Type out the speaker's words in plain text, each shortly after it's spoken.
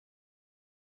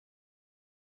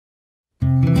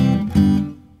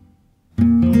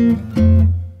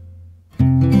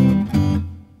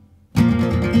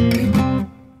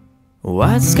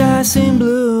white skies seem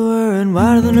bluer, and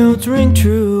whiter the notes ring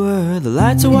truer. The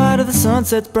lights are whiter, the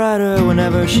sunset's brighter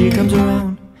whenever she comes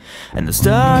around. And the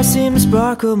stars seem to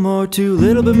sparkle more too, a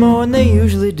little bit more than they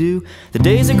usually do. The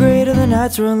days are greater, the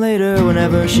nights run later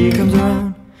whenever she comes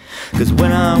around. Cause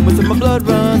when I'm with her my blood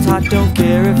runs hot, don't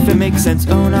care if it makes sense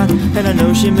or not. And I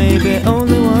know she may be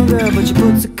only one girl, but she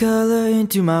puts a color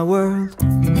into my world.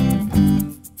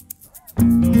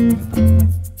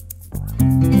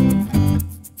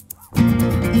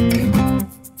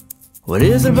 What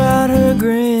is it about her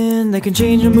grin that can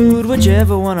change the mood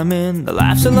whichever one I'm in? The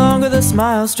laughs are longer, the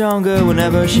smile's stronger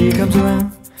whenever she comes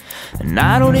around. And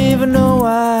I don't even know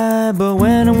why, but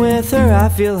when I'm with her I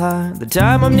feel high. The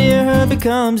time I'm near her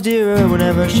becomes dearer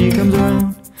whenever she comes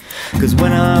around. Cause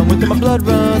when I'm with her my blood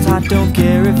runs hot, don't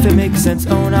care if it makes sense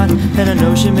or not. And I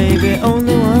know she may be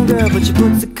only one girl, but she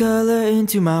puts the color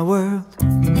into my world.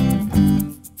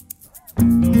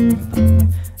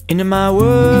 Into my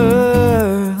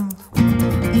world.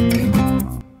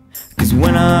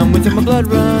 When I'm with her my blood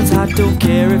runs hot, don't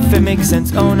care if it makes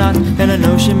sense or not. And I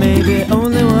know she may be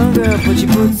only one girl, but she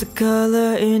puts the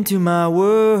color into my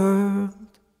world.